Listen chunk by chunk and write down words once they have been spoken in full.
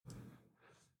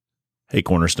Hey,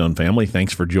 Cornerstone family,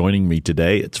 thanks for joining me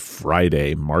today. It's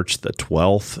Friday, March the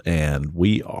 12th, and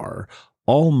we are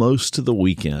almost to the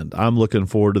weekend. I'm looking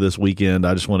forward to this weekend.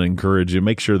 I just want to encourage you,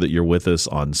 make sure that you're with us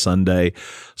on Sunday.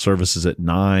 Services at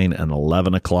 9 and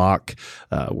 11 o'clock.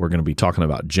 We're going to be talking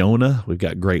about Jonah. We've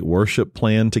got great worship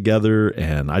planned together,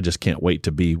 and I just can't wait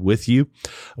to be with you.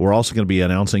 We're also going to be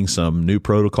announcing some new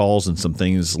protocols and some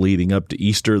things leading up to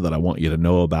Easter that I want you to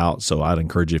know about. So I'd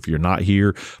encourage you, if you're not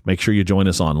here, make sure you join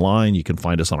us online. You can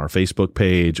find us on our Facebook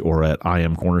page or at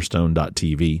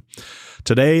iamcornerstone.tv.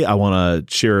 Today, I want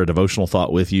to share a devotional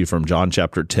thought with you from John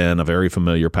chapter 10, a very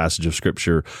familiar passage of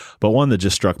Scripture, but one that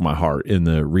just struck my heart in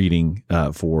the reading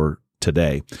for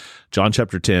today. John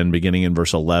chapter 10, beginning in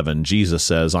verse 11, Jesus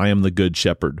says, "I am the good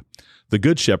shepherd. The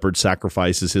good shepherd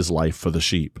sacrifices his life for the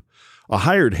sheep. A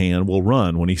hired hand will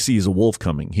run when he sees a wolf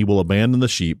coming. He will abandon the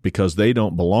sheep because they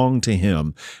don't belong to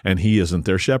him, and he isn't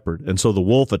their shepherd. And so the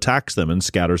wolf attacks them and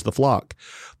scatters the flock.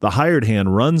 The hired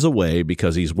hand runs away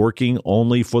because he's working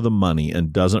only for the money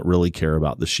and doesn't really care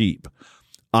about the sheep.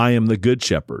 I am the good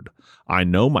shepherd. I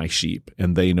know my sheep,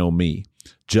 and they know me,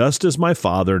 just as my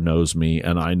Father knows me,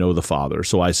 and I know the Father.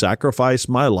 So I sacrifice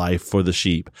my life for the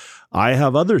sheep. I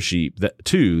have other sheep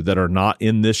that are not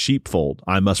in this sheepfold.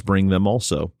 I must bring them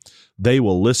also. They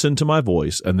will listen to my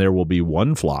voice, and there will be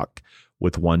one flock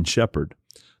with one shepherd.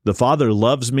 The Father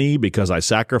loves me because I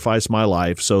sacrifice my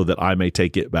life so that I may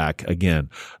take it back again.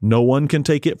 No one can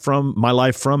take it from my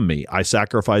life from me. I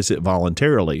sacrifice it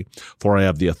voluntarily, for I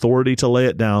have the authority to lay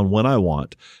it down when I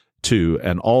want to,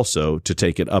 and also to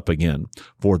take it up again.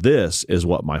 For this is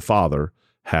what my Father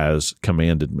has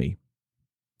commanded me."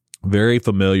 Very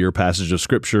familiar passage of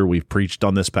Scripture. We've preached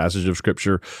on this passage of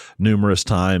Scripture numerous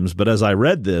times, but as I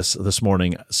read this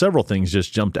morning, several things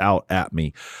just jumped out at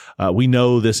me. We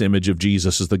know this image of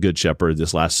Jesus as the Good Shepherd.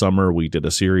 This last summer, we did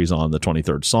a series on the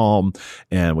 23rd Psalm,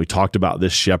 and we talked about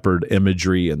this shepherd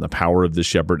imagery and the power of the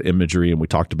shepherd imagery, and we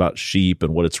talked about sheep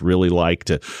and what it's really like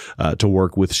to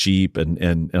work with sheep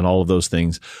and all of those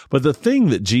things. But the thing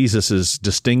that Jesus is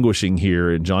distinguishing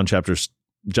here in John chapter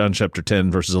 10,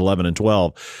 verses 11 and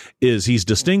 12, is he's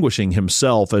distinguishing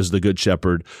himself as the good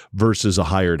shepherd versus a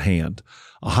hired hand.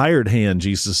 A hired hand,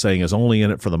 Jesus is saying, is only in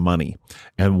it for the money.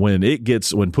 And when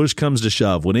push comes to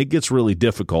shove, when it gets really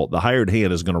difficult, the hired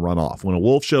hand is going to run off. When a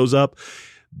wolf shows up,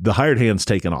 the hired hand's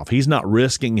taken off. He's not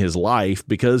risking his life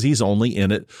because he's only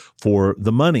in it for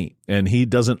the money, and he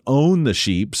doesn't own the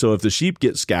sheep. So if the sheep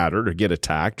get scattered or get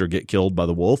attacked or get killed by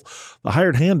the wolf, the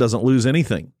hired hand doesn't lose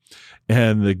anything.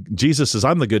 And Jesus says,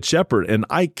 "I'm the good shepherd, and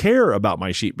I care about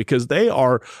my sheep because they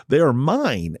are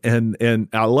mine." And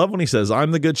I love when he says,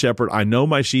 "I'm the good shepherd. I know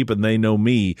my sheep, and they know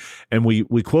me." And we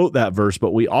quote that verse,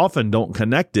 but we often don't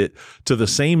connect it to the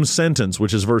same sentence,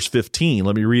 which is verse 15.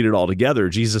 Let me read it all together.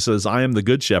 Jesus says, "I am the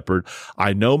good shepherd.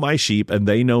 I know my sheep, and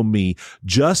they know me,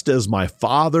 just as my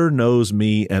Father knows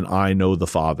me, and I know the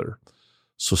Father."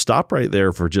 So stop right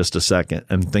there for just a second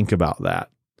and think about that.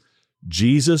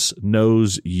 Jesus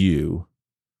knows you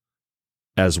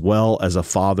as well as a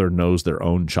father knows their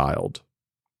own child.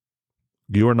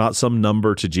 You are not some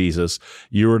number to Jesus.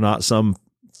 You are not some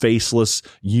faceless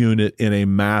unit in a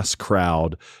mass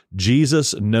crowd.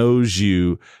 Jesus knows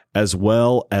you as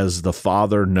well as the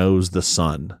Father knows the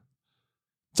Son.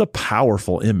 It's a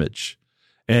powerful image.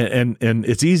 And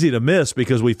it's easy to miss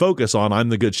because we focus on, "I'm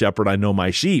the good shepherd, I know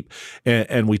my sheep,"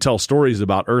 and we tell stories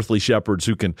about earthly shepherds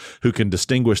who can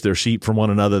distinguish their sheep from one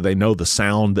another. They know the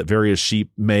sound that various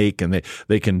sheep make, and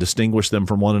they can distinguish them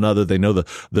from one another. They know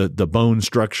the bone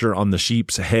structure on the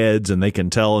sheep's heads, and they can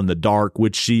tell in the dark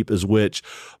which sheep is which.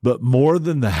 But more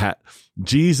than that,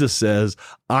 Jesus says,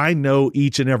 "I know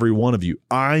each and every one of you.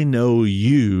 I know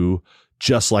you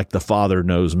just like the Father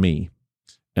knows me,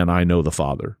 and I know the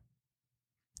Father."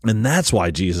 And that's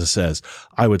why Jesus says,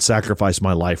 "I would sacrifice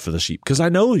my life for the sheep," because I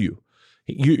know you.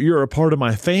 You're a part of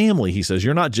my family. He says,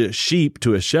 "You're not just sheep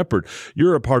to a shepherd.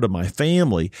 You're a part of my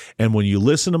family. And when you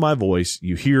listen to my voice,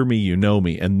 you hear me, you know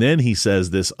me." And then he says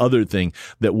this other thing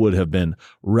that would have been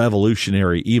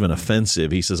revolutionary, even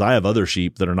offensive. He says, "I have other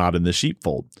sheep that are not in this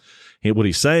sheepfold." What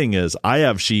he's saying is, I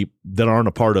have sheep that aren't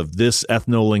a part of this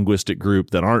ethno-linguistic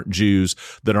group, that aren't Jews,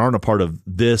 that aren't a part of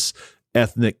this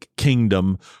ethnic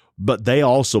kingdom, but they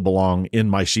also belong in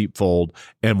my sheepfold.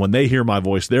 And when they hear my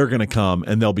voice, they're going to come,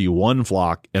 and there'll be one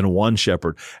flock and one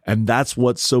shepherd. And that's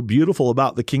what's so beautiful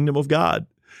about the kingdom of God,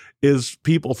 is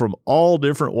people from all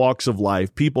different walks of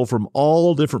life, people from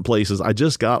all different places. I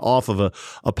just got off of a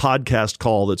podcast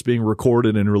call that's being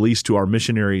recorded and released to our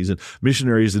missionaries, and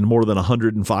missionaries in more than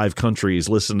 105 countries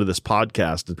listen to this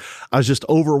podcast. And I was just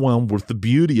overwhelmed with the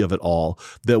beauty of it all,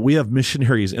 that we have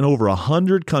missionaries in over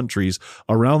 100 countries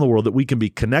around the world, that we can be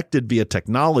connected via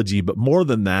technology, but more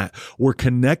than that, we're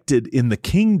connected in the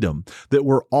kingdom, that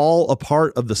we're all a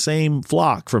part of the same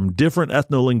flock from different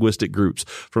ethno-linguistic groups,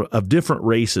 of different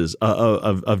races,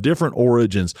 of different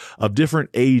origins, of different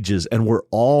ages, and we're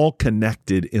all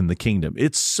connected in the kingdom.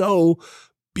 It's so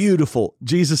beautiful.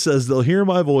 Jesus says, they'll hear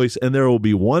my voice and there will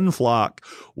be one flock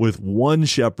with one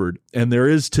shepherd. And there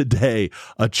is today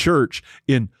a church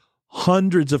in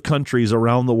hundreds of countries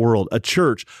around the world, a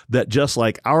church that, just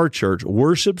like our church,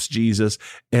 worships Jesus.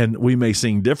 And we may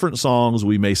sing different songs,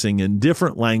 we may sing in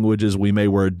different languages, we may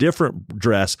wear a different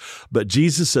dress, but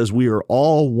Jesus says we are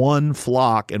all one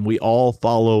flock and we all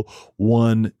follow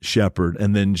one shepherd.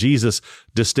 And then Jesus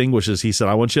distinguishes. He said,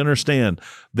 I want you to understand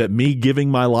that me giving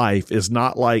my life is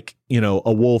not like,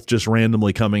 a wolf just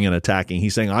randomly coming and attacking.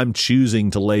 He's saying, I'm choosing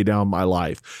to lay down my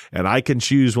life, and I can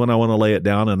choose when I want to lay it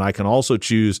down, and I can also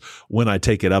choose when I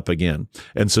take it up again.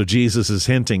 And so Jesus is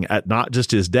hinting at not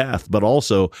just his death, but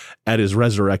also at his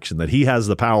resurrection, that he has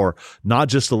the power not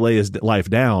just to lay his life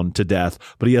down to death,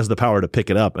 but he has the power to pick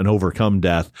it up and overcome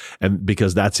death. And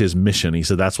because that's his mission, he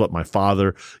said, that's what my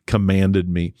Father commanded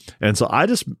me. And so I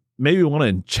just maybe want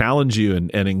to challenge you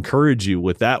and encourage you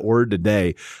with that word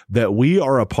today, that we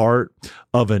are a part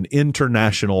of an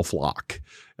international flock.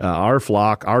 Our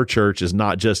flock, our church is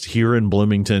not just here in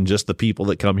Bloomington, just the people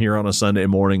that come here on a Sunday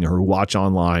morning or who watch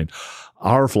online.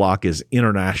 Our flock is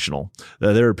international.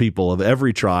 There are people of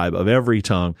every tribe, of every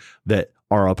tongue, that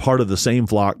are a part of the same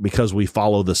flock because we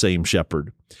follow the same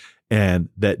shepherd, and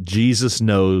that Jesus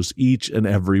knows each and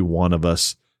every one of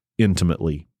us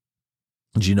intimately.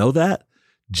 Do you know that?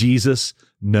 Jesus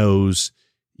knows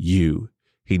you.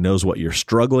 He knows what you're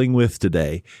struggling with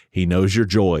today. He knows your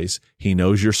joys. He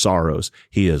knows your sorrows.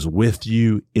 He is with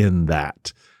you in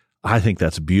that. I think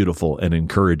that's beautiful and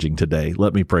encouraging today.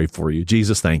 Let me pray for you.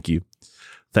 Jesus, thank you.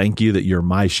 Thank you that you're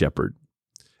my shepherd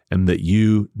and that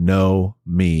you know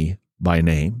me by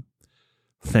name.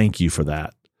 Thank you for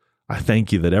that. I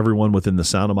thank you that everyone within the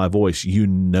sound of my voice, you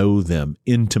know them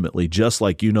intimately, just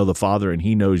like you know the Father and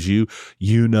he knows you,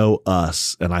 you know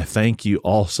us. And I thank you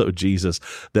also, Jesus,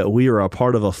 that we are a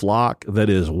part of a flock that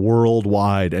is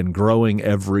worldwide and growing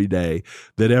every day,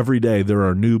 that every day there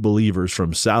are new believers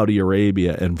from Saudi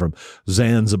Arabia and from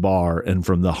Zanzibar and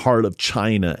from the heart of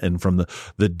China and from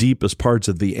the deepest parts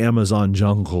of the Amazon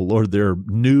jungle. Lord, there are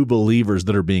new believers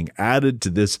that are being added to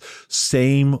this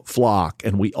same flock,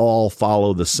 and we all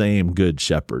follow the same good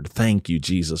shepherd. Thank you,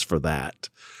 Jesus, for that.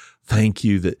 Thank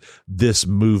you that this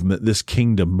movement, this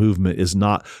kingdom movement, is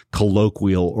not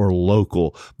colloquial or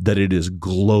local, that it is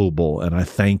global. And I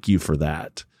thank you for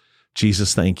that.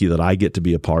 Jesus, thank you that I get to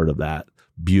be a part of that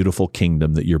beautiful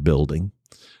kingdom that you're building.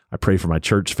 I pray for my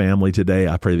church family today.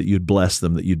 I pray that you'd bless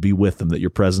them, that you'd be with them, that your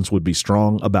presence would be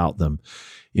strong about them.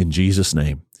 In Jesus'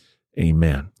 name,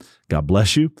 amen. God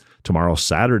bless you. Tomorrow's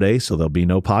Saturday, so there'll be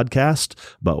no podcast,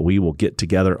 but we will get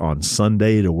together on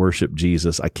Sunday to worship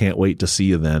Jesus. I can't wait to see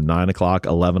you then, 9 o'clock,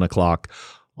 11 o'clock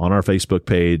on our Facebook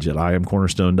page at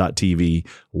iamcornerstone.tv,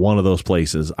 one of those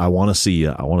places. I want to see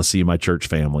you. I want to see my church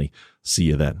family. See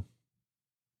you then.